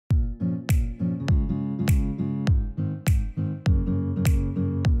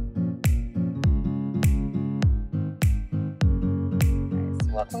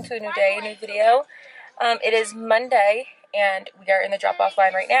welcome to a new day, a new video. It is Monday, and we are in the drop-off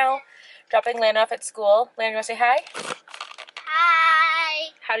line right now, dropping Landon off at school. Landon, you want to say hi?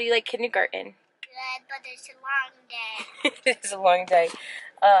 Hi. How do you like kindergarten? Good, but it's a long day. It's a long day.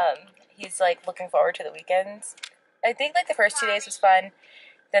 He's like looking forward to the weekends. I think like the first 2 days was fun.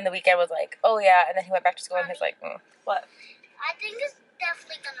 Then the weekend was like, oh yeah, and then he went back to school and he's like, what? I think it's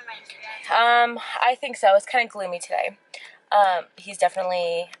definitely gonna rain today. I think so. It's kind of gloomy today. He's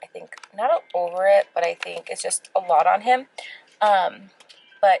definitely, I think, not over it, but I think it's just a lot on him.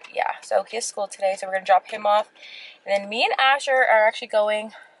 But yeah, so he has school today, so we're gonna drop him off. And then me and Asher are actually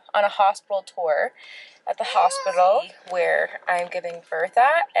going on a hospital tour at the hospital where I'm giving birth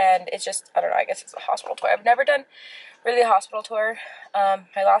at. And it's just, I don't know, I guess it's a hospital tour. I've never done really a hospital tour.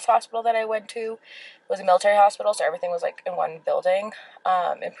 My last hospital that I went to was a military hospital, so everything was like in one building,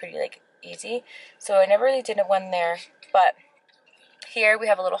 and pretty like easy. So I never really did one there, but here we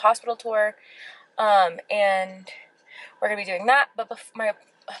have a little hospital tour, and we're gonna be doing that. But my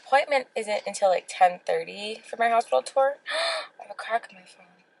appointment isn't until like 10:30 for my hospital tour. I have a crack in my phone.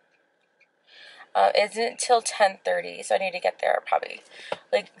 It isn't until 10:30, so I need to get there probably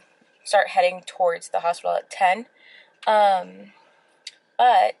like start heading towards the hospital at 10.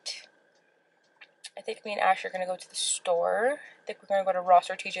 But I think me and Ash are going to go to the store. I think we're going to go to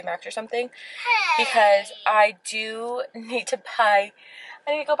Ross or TJ Maxx or something. Because I do need to buy,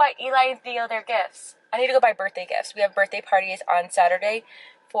 I need to go buy Eli and Theo their gifts. I need to go buy birthday gifts. We have birthday parties on Saturday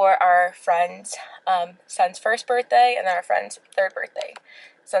for our friend's son's first birthday and then our friend's third birthday.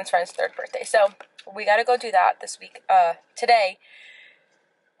 Son's friend's third birthday. So we got to go do that this week, today.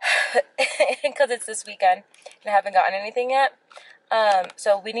 Because it's this weekend and I haven't gotten anything yet.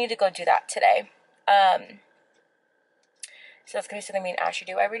 So we need to go do that today. So that's going to be something me and Asher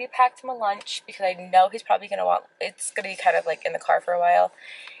do. I already packed him a lunch because I know he's probably going to want, it's going to be kind of like in the car for a while.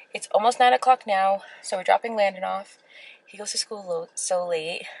 It's almost 9 o'clock now, so we're dropping Landon off. He goes to school so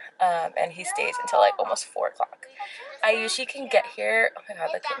late, and he stays until like almost 4 o'clock. I usually can get here, oh my god,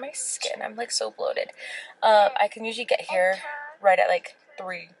 look at my skin, I'm like so bloated. I can usually get here right at like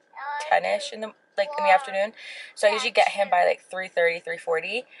 3:10ish in the afternoon. So I usually get him by like 3:30,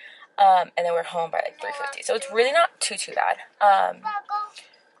 3:40. And then we're home by like 3:50. So it's really not too bad.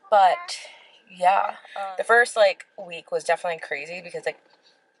 But yeah, the first like week was definitely crazy because like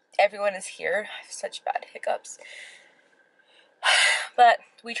everyone is here. I have such bad hiccups. But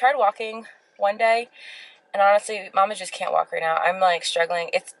we tried walking one day, and honestly, Mama just can't walk right now. I'm like struggling.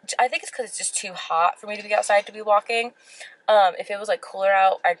 I think it's because it's just too hot for me to be outside to be walking. If it was like cooler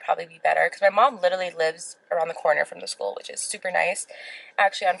out, I'd probably be better because my mom literally lives around the corner from the school, which is super nice.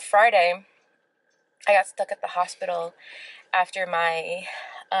 Actually, on Friday, I got stuck at the hospital after my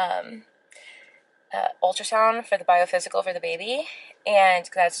ultrasound for the biophysical for the baby, and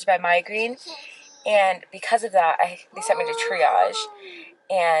that's just by migraine. And because of that, they sent me to triage.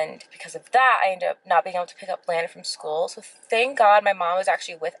 And because of that, I ended up not being able to pick up Landon from school. So thank God my mom was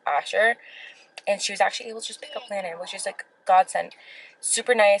actually with Asher, and she was actually able to just pick up Landon, which is like godsend.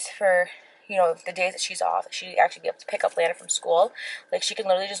 Super nice for, you know, the days that she's off. She'd actually be able to pick up Landon from school. Like, she can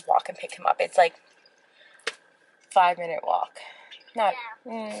literally just walk and pick him up. It's like 5-minute walk. Not,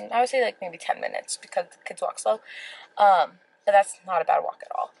 I would say like maybe 10 minutes because the kids walk slow. But that's not a bad walk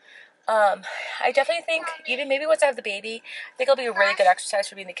at all. I definitely think, even maybe once I have the baby, I think it'll be a really good exercise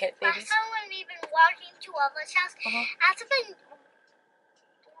for me and the babies. Last time when we've been walking to Oliver's house, I've been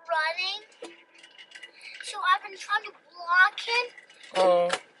running, so I've been trying to block him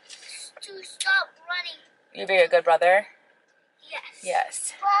to stop running. You're being a good brother?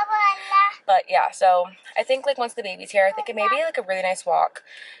 Yes. But yeah, so I think like once the baby's here, I think it may be like a really nice walk.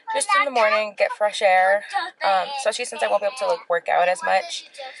 Just in the morning, get fresh air, especially since I won't be able to like work out as much,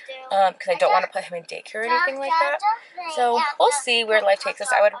 because I don't want to put him in daycare or anything like that. So we'll see where life takes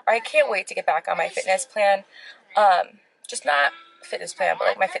us. I can't wait to get back on my fitness plan. Just not fitness plan, but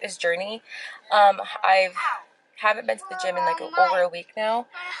like my fitness journey. I haven't been to the gym in like over a week now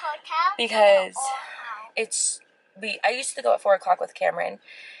because I used to go at 4 o'clock with Cameron,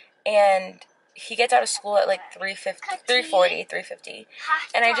 and he gets out of school at like 3:50,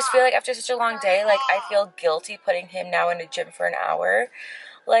 and I just feel like after such a long day, like I feel guilty putting him now in a gym for an hour.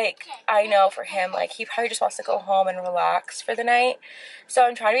 Like, I know for him, like, he probably just wants to go home and relax for the night, so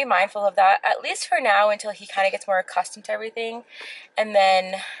I'm trying to be mindful of that, at least for now, until he kind of gets more accustomed to everything. And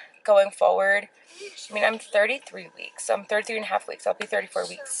then going forward, I mean, I'm 33 weeks, so I'm 33 and a half weeks. I'll be 34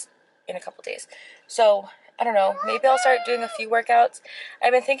 weeks in a couple days. So I don't know, maybe I'll start doing a few workouts.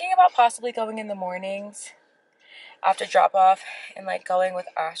 I've been thinking about possibly going in the mornings after drop off and like going with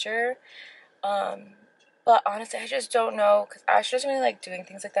Asher. But honestly, I just don't know, because Asher doesn't really like doing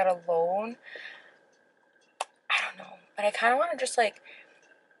things like that alone. I don't know. But I kind of want to just like,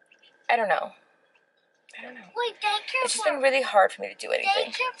 I don't know. Wait, daycare It's just been really hard for me to do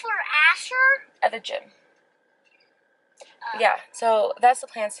anything. Daycare for Asher? At the gym. Yeah, so that's the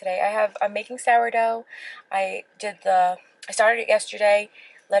plans today. I'm making sourdough. I started it yesterday,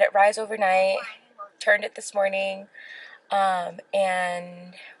 let it rise overnight, turned it this morning, and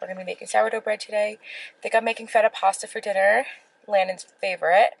we're gonna be making sourdough bread today. I think I'm making feta pasta for dinner, Landon's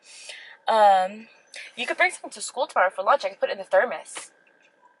favorite. You could bring some to school tomorrow for lunch. I could put it in the thermos.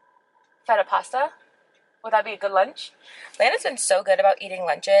 Feta pasta. Would that be a good lunch? Landon's been so good about eating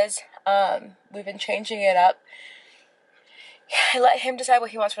lunches. We've been changing it up. I let him decide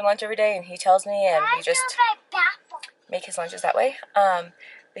what he wants for lunch every day, and he tells me, and we just make his lunches that way.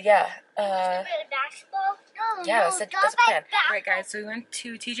 But yeah. Yeah, that's the plan. Alright guys, so we went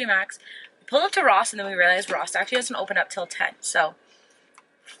to TJ Maxx. We pulled up to Ross, and then we realized Ross actually doesn't open up till 10. So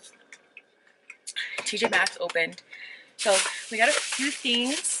TJ Maxx opened. So we got a few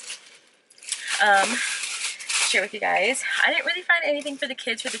things to share with you guys. I didn't really find anything for the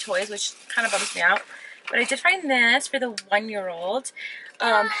kids for the toys, which kind of bums me out. But I did find this for the 1-year-old.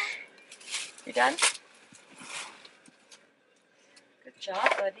 You done? Good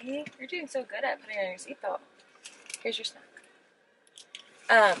job, buddy. You're doing so good at putting on your seatbelt. Here's your snack.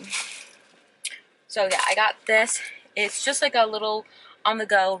 So yeah, I got this. It's just like a little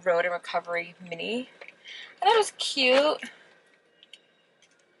on-the-go road and recovery mini. I thought it was cute.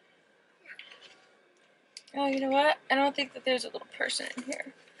 Oh, you know what? I don't think that there's a little person in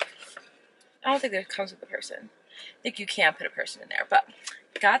here. I don't think there comes with a person. I think you can put a person in there, but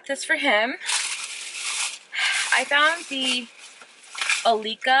got this for him. I found the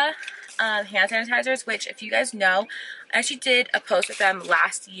Olika hand sanitizers, which if you guys know, I actually did a post with them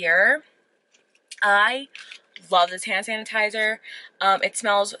last year. I love this hand sanitizer. It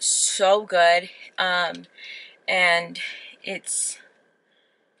smells so good, and it's,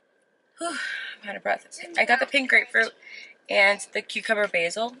 whew, I'm out of breath. I got the pink grapefruit and the cucumber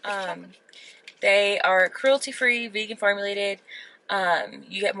basil. They are cruelty-free, vegan formulated.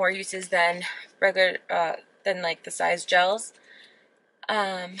 You get more uses than regular, than like the size gels.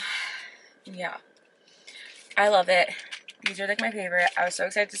 Yeah, I love it. These are like my favorite. I was so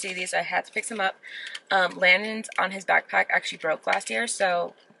excited to see these. I had to pick some up. Landon's on his backpack actually broke last year,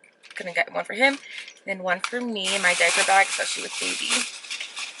 so gonna get one for him. Then one for me in my diaper bag, especially with baby.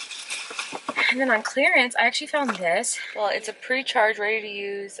 And then on clearance, I actually found this. Well, it's a pre-charged,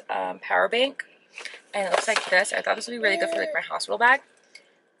 ready-to-use power bank. And it looks like this. I thought this would be really good for like my hospital bag.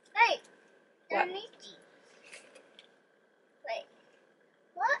 Hey, what? Wait,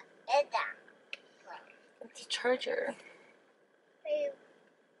 what is that? It's a charger. A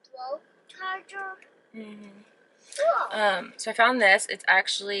blow charger? Mm-hmm. Cool. So I found this. It's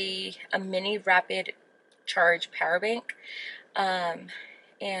actually a mini rapid charge power bank.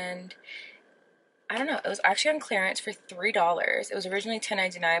 And I don't know, it was actually on clearance for $3. It was originally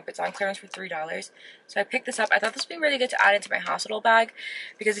 $10.99, but it's on clearance for $3. So I picked this up. I thought this would be really good to add into my hospital bag,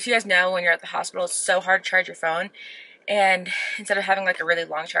 because if you guys know, when you're at the hospital, it's so hard to charge your phone. And instead of having like a really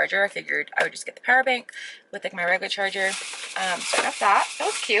long charger, I figured I would just get the power bank with like my regular charger. So I got that. That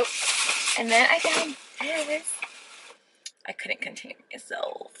was cute. And then I found this. I couldn't contain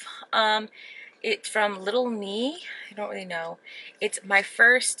myself. It's from Little Me. I don't really know. It's my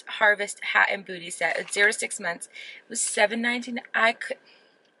first Harvest hat and booty set. It's 0 to 6 months. It was $7.99.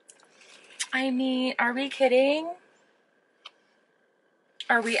 I mean, are we kidding?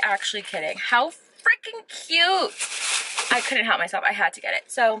 Are we actually kidding? How freaking cute! I couldn't help myself. I had to get it.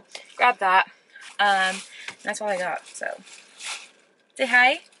 So, grab that. That's all I got. So, say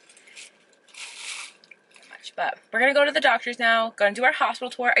hi. But we're gonna go to the doctor's now. Gonna do our hospital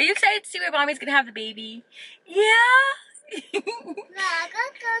tour. Are you excited to see where mommy's gonna have the baby? Yeah. No, I'm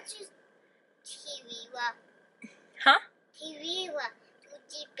gonna go to TV. Huh? TV to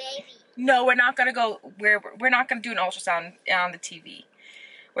the baby. No, we're not gonna go. We're not gonna do an ultrasound on the TV.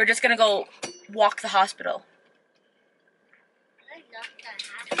 We're just gonna go walk the hospital. I'm not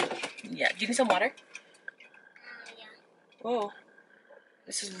gonna have it. Yeah. Do you need some water? Yeah. Whoa.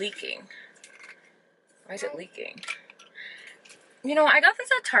 This is leaking. Why is it leaking? You know, I got this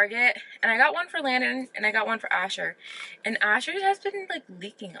at Target, and I got one for Landon, and I got one for Asher. And Asher has been, like,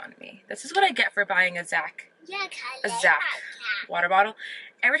 leaking on me. This is what I get for buying a Zach water bottle.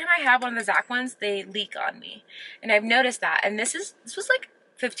 Every time I have one of the Zach ones, they leak on me. And I've noticed that. And this was, like,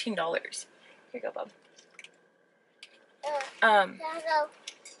 $15. Here you go, bub.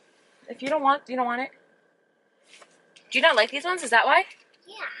 If you don't want it? Do you not like these ones? Is that why?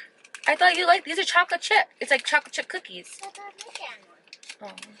 Yeah. I thought you liked these are chocolate chip. It's like chocolate chip cookies.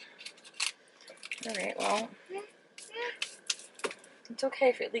 Oh. Alright, well. It's okay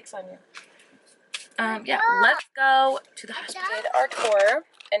if it leaks on you. Yeah, let's go to the hospital. We did our tour,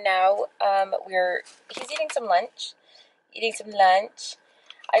 and now he's eating some lunch.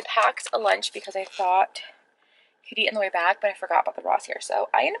 I packed a lunch because I thought he'd eat on the way back, but I forgot about the Ross here. So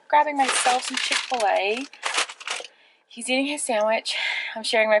I ended up grabbing myself some Chick-fil-A. He's eating his sandwich. I'm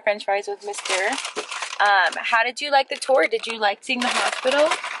sharing my french fries with Mr. How did you like the tour? Did you like seeing the hospital?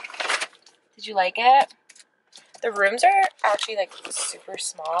 Did you like it? The rooms are actually like super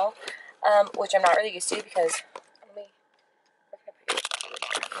small, which I'm not really used to because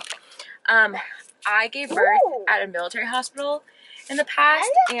I gave birth at a military hospital in the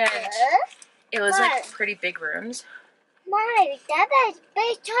past, and it was like pretty big rooms. My dad is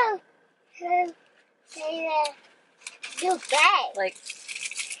big too. You bad. Like,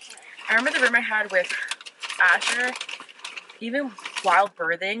 I remember the room I had with Asher, even while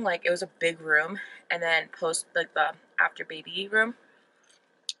birthing, like it was a big room, and then post like the after baby room,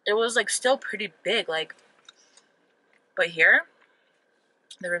 it was like still pretty big, like, but here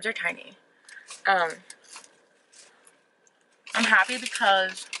the rooms are tiny. I'm happy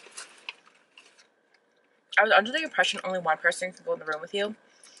because I was under the impression only one person can go in the room with you,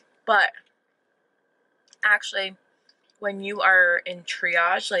 but actually when you are in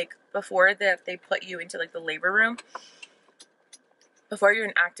triage, like before that they put you into like the labor room, before you're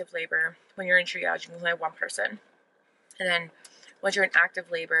in active labor, when you're in triage, you can only have one person. And then once you're in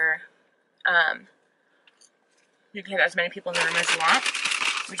active labor, you can have as many people in the room as you want,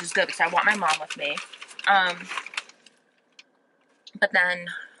 which is good because I want my mom with me. And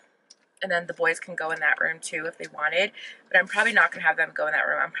then the boys can go in that room too if they wanted, but I'm probably not going to have them go in that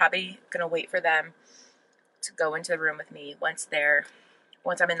room. I'm probably going to wait for them to go into the room with me once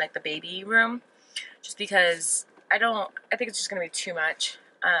I'm in like the baby room, just because I think it's just going to be too much.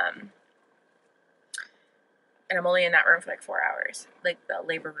 And I'm only in that room for like 4 hours, like the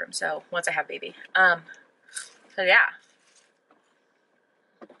labor room. So once I have baby, so yeah,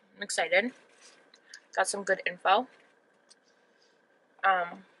 I'm excited. Got some good info. I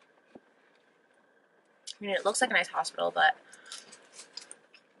mean, it looks like a nice hospital, but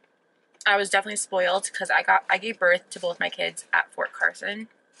I was definitely spoiled because I gave birth to both my kids at Fort Carson,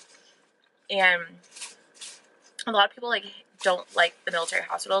 and a lot of people like don't like the military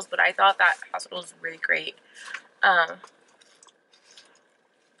hospitals, but I thought that hospital was really great. And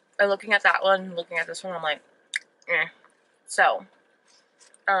looking at that one, looking at this one, I'm like, eh. So,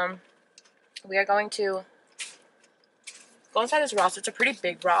 we are going to go inside this Ross. It's a pretty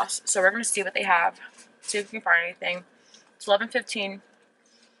big Ross, so we're going to see what they have, see if we can find anything. It's 11:15.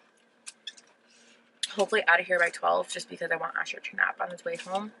 Hopefully out of here by 12, just because I want Asher to nap on his way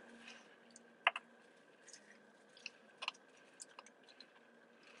home.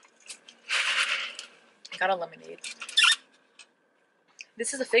 I got a lemonade.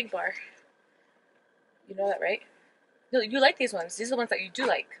 This is a fig bar. You know that, right? No, you like these ones. These are the ones that you do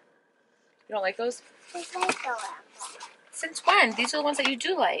like. You don't like those? Since when? These are the ones that you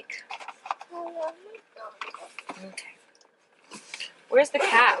do like. Okay. Where's the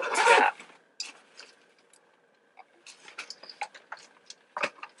cat? What's that?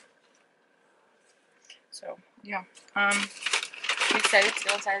 So, yeah. I'm excited to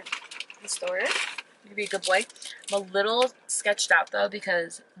go inside the store. You be a good boy. I'm a little sketched out though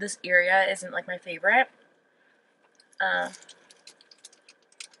because this area isn't like my favorite.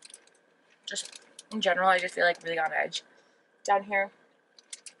 Just in general, I just feel like really on edge down here.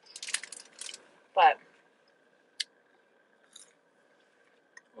 But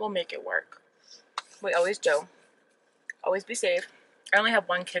we'll make it work. We always do. Always be safe. I only have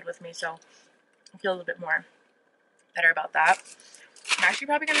one kid with me, so I feel a little bit more better about that. I'm actually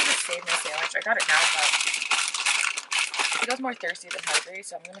probably gonna just save my sandwich. I got it now, but I think I was more thirsty than hungry,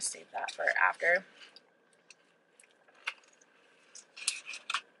 so I'm gonna save that for after.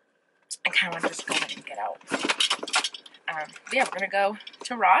 I kind of want to just go ahead and get out. But yeah, we're gonna go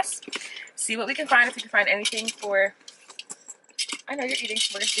to Ross, see what we can find. If we can find anything for, I know you're eating.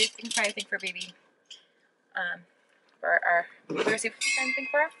 We're gonna see if we can find anything for baby. We're gonna see if we can find anything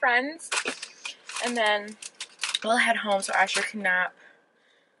for our friends, and then we'll head home so Asher can nap,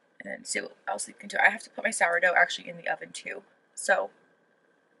 and then see what else we can do. I have to put my sourdough actually in the oven too. So,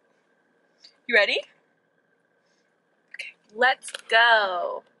 you ready? Okay, let's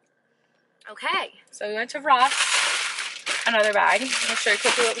go. Okay, so we went to Ross. Another bag. I'm gonna show you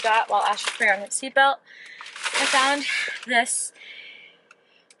quickly what we got while Asher's putting on his seatbelt. I found this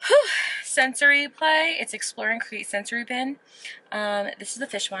sensory play. It's Explore and Create Sensory Bin. This is the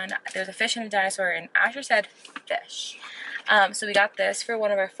fish one. There's a fish and a dinosaur, and Asher said fish. So we got this for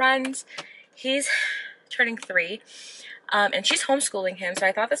one of our friends. He's turning 3. And she's homeschooling him, so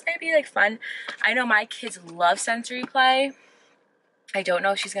I thought this might be like fun. I know my kids love sensory play. I don't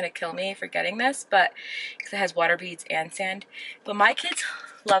know if she's gonna kill me for getting this, but because it has water beads and sand. But my kids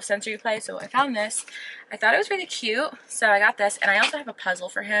love sensory play, so I found this. I thought it was really cute, so I got this. And I also have a puzzle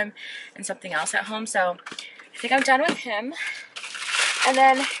for him and something else at home, so I think I'm done with him. And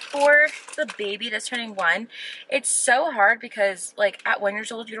then for the baby that's turning 1, it's so hard because like at 1 year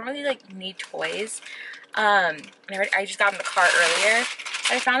old, you don't really like need toys. I just got in the car earlier.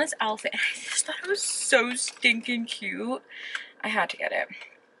 I found this outfit and I just thought it was so stinking cute. I had to get it.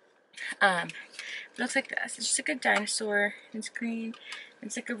 It looks like this. It's just like a dinosaur. It's green.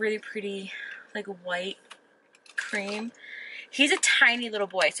 It's like a really pretty, like white cream. He's a tiny little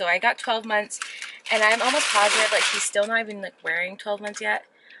boy, so I got 12 months, and I'm almost positive like he's still not even like wearing 12 months yet.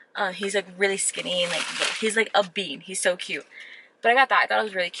 He's like really skinny and like he's like a bean. He's so cute. But I got that. I thought it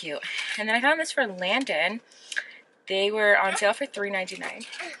was really cute. And then I found this for Landon. They were on sale for $3.99.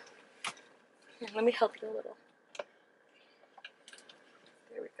 Let me help you a little.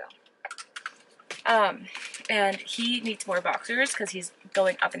 There we go. And he needs more boxers because he's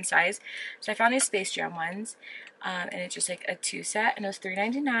going up in size. So I found these Space Jam ones. And it's just like a 2 set, and it was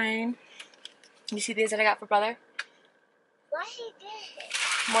 $3.99. You see these that I got for brother? What he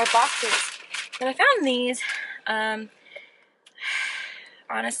did? More boxes. And I found these.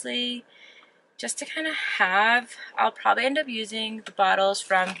 Honestly, just to kind of have, I'll probably end up using the bottles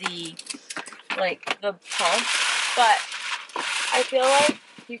from the pump, but I feel like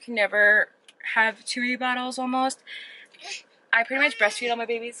you can never have too many bottles almost. I pretty much breastfeed all my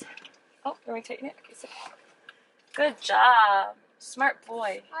babies. Oh, let me tighten it. Okay, so. Good job. Smart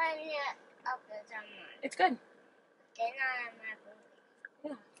boy. It's good.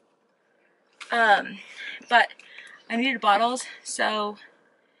 Yeah. But I needed bottles, so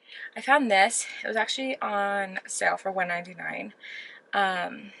I found this. It was actually on sale for $1.99.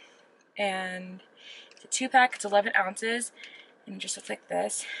 And it's a 2-pack. It's 11 ounces, and it just looks like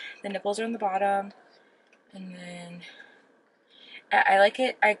this. The nipples are on the bottom, and then I like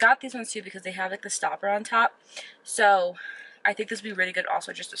it. I got these ones too because they have like the stopper on top, so I think this would be really good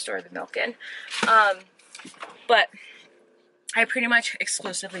also just to store the milk in. But I pretty much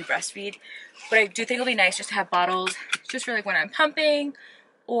exclusively breastfeed, but I do think it'll be nice just to have bottles just for like when I'm pumping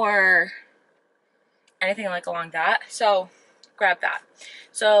or anything like along that. So grab that.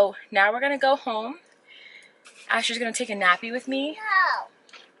 So now we're gonna go home. Asher's gonna take a nappy with me. No.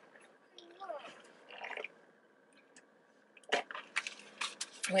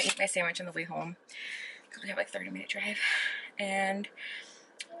 I'm gonna eat my sandwich on the way home because we have like 30-minute drive, and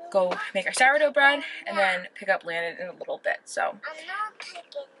go make our sourdough bread and then pick up Landon in a little bit. So I'm not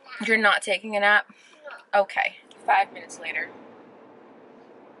taking a nap. You're not taking a nap? No. Okay. 5 minutes later.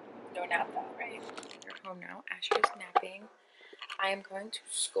 No nap though, right? We're home now. Asher is napping. I am going to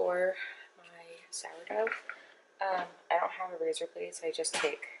score my sourdough. I don't have a razor blade, so I just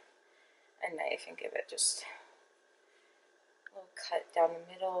take a knife and give it just a little cut down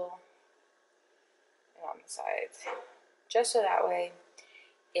the middle and on the sides. Just so that way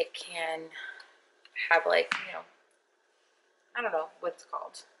it can have like, you know, I don't know what it's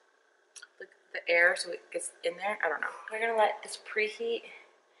called. Like the air so it gets in there. I don't know. We're gonna let this preheat,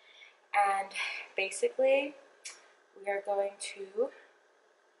 and basically we are going to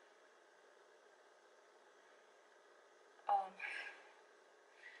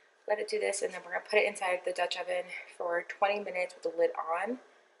let it do this, and then we're gonna put it inside the Dutch oven for 20 minutes with the lid on.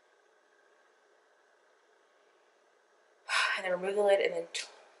 And then remove the lid, and then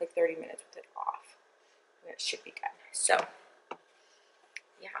like 30 minutes with it off. And it should be good. So,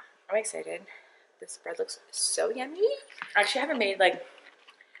 yeah, I'm excited. This bread looks so yummy. Actually, I haven't made like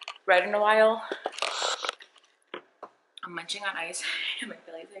bread in a while. I'm munching on ice and my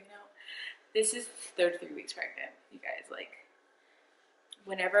belly's hanging out. This is 33 weeks pregnant, you guys. Like,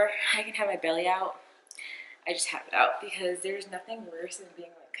 whenever I can have my belly out, I just have it out, because there's nothing worse than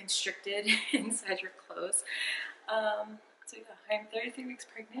being like constricted inside your clothes. So yeah, I'm 33 weeks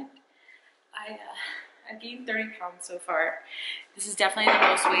pregnant. I've gained 30 pounds so far. This is definitely the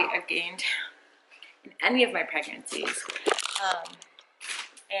most weight I've gained in any of my pregnancies.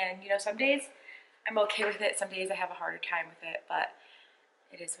 And you know, some days I'm okay with it. Some days I have a harder time with it, but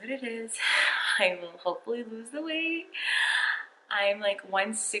it is what it is. I will hopefully lose the weight. I'm like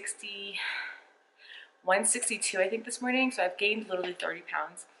 160, 162 I think this morning, so I've gained literally 30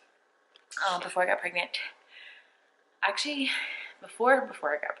 pounds before I got pregnant. Actually, before I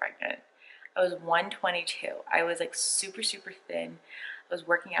got pregnant, I was 122. I was like super, super thin. I was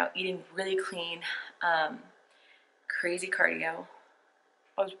working out, eating really clean, crazy cardio.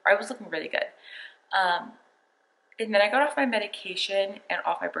 I was looking really good. And then I got off my medication and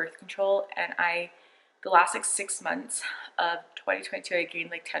off my birth control, and the last like 6 months of 2022, I gained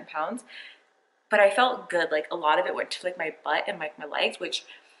like 10 pounds, but I felt good. Like a lot of it went to like my butt and like my legs, which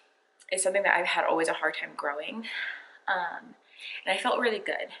is something that I've had always a hard time growing. And I felt really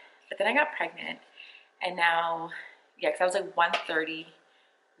good. But then I got pregnant, and now, yeah, because I was like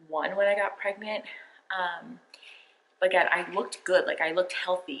 131 when I got pregnant. But again, I looked good, like I looked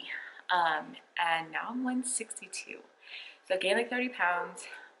healthy. And now I'm 162. So I gained like 30 pounds.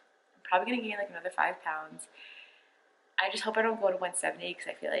 I'm probably gonna gain like another 5 pounds. I just hope I don't go to 170, because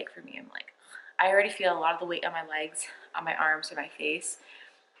I feel like for me, I'm like, I already feel a lot of the weight on my legs, on my arms, and my face.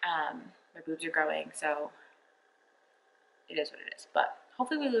 My boobs are growing, so it is what it is. But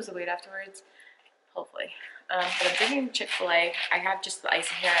hopefully we lose the weight afterwards. Hopefully. But I'm drinking Chick-fil-A. I have just the ice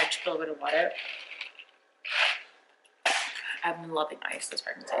in here. I just put a little bit of water. I've been loving ice this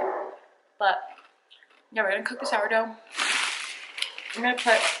pregnancy. But yeah, we're gonna cook the sourdough. I'm gonna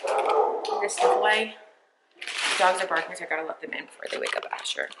put this stuff away. The dogs are barking, so I gotta let them in before they wake up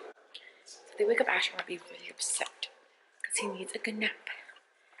Asher. If they wake up Asher, I'll be really upset because he needs a good nap.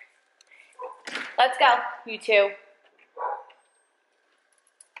 Let's go, you two.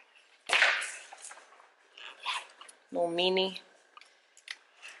 Little meanie.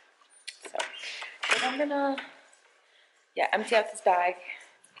 So I think I'm gonna, yeah, empty out this bag,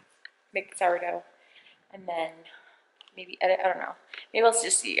 make the sourdough, and then maybe edit. I don't know. Maybe I'll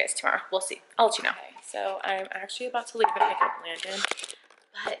just see you guys tomorrow. We'll see. I'll let you know. Okay, so I'm actually about to leave and pick up Landon,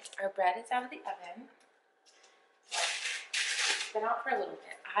 but our bread is out of the oven. It's been out for a little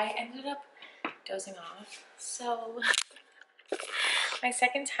bit. I ended up dozing off, so my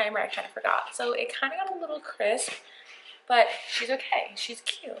second timer I kind of forgot. So it kind of got a little crisp, but she's okay. She's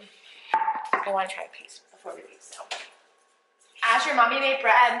cute. I want to try a piece before we leave, so. Asher, mommy made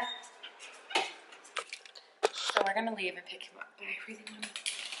bread. So we're gonna leave and pick him up, but I really want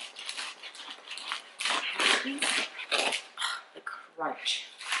to the crunch.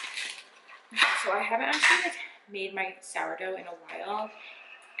 So I haven't actually like made my sourdough in a while,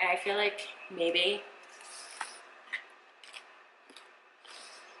 and I feel like maybe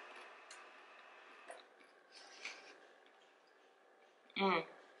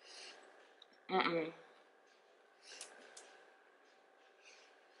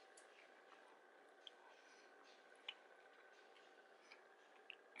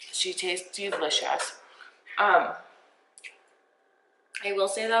she tastes delicious. I will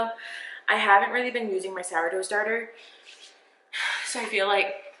say though, I haven't really been using my sourdough starter, so I feel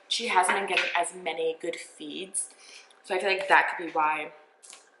like she hasn't been getting as many good feeds. So I feel like that could be why.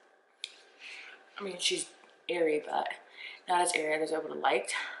 I mean, she's airy, but not as airy as I would have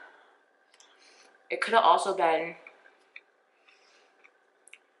liked. It could have also been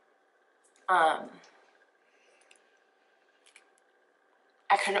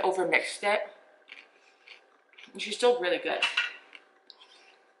I kind of overmixed it. And she's still really good.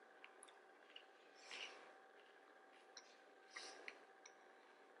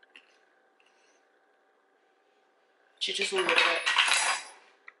 She's just a little bit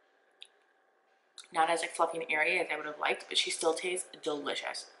not as like fluffy and airy as I would have liked, but she still tastes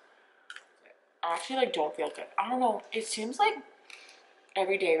delicious. I actually like don't feel good. I don't know. It seems like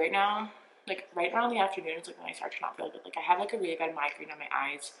every day right now, like right around the afternoon, it's like when I start to not feel good. Like I have like a really bad migraine on my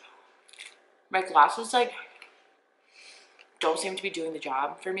eyes. My glasses like don't seem to be doing the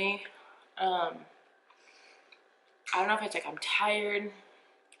job for me. I don't know if it's like I'm tired,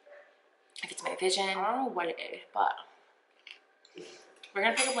 if it's my vision. I don't know what it is, but we're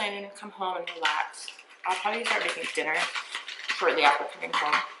gonna pick up Landon, come home and relax. I'll probably start making dinner shortly after coming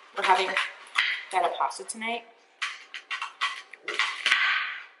home. We're having feta pasta tonight.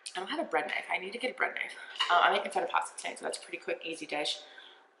 I don't have a bread knife. I need to get a bread knife. I'm making feta pasta tonight, so that's a pretty quick, easy dish.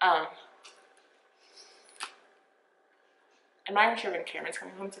 I'm not even sure when Cameron's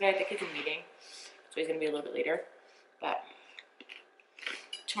coming home today. I think he's in a meeting, so he's gonna be a little bit later. But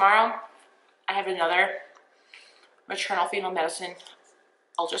tomorrow, I have another maternal fetal medicine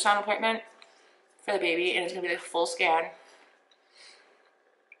ultrasound appointment for the baby, and it's gonna be like a full scan.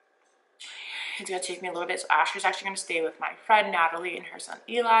 It's gonna take me a little bit, so Asher's actually gonna stay with my friend Natalie and her son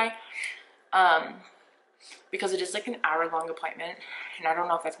Eli, because it is like an hour-long appointment, and I don't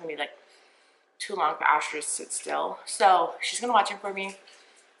know if that's gonna be like too long for Asher to sit still. So she's gonna watch it for me.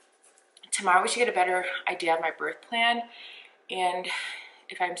 Tomorrow we should get a better idea of my birth plan and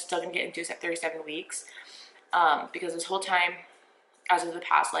if I'm still gonna get induced at 37 weeks. Because this whole time, as of the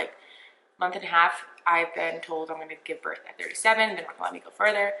past like month and a half, I've been told I'm gonna give birth at 37. They're not gonna let me go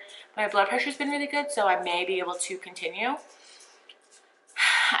further. My blood pressure's been really good, so I may be able to continue.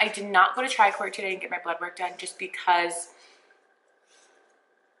 I did not go to Tri-Court today and get my blood work done just because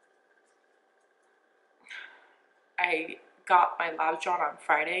I got my labs drawn on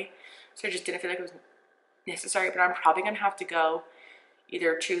Friday, so I just didn't feel like it was necessary, but I'm probably gonna have to go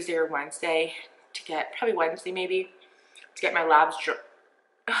either Tuesday or Wednesday to get, probably Wednesday maybe, to get my labs drawn.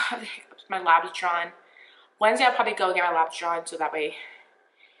 Wednesday I'll probably go get my labs drawn so that way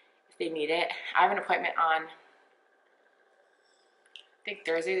if they need it. I have an appointment on, I think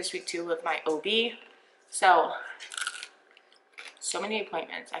Thursday this week too with my OB. So many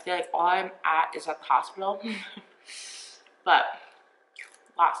appointments. I feel like all I'm at is at the hospital. But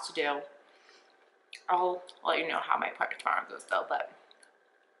lots to do. I'll let you know how my appointment tomorrow goes though, but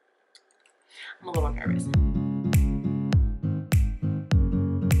I'm a little nervous.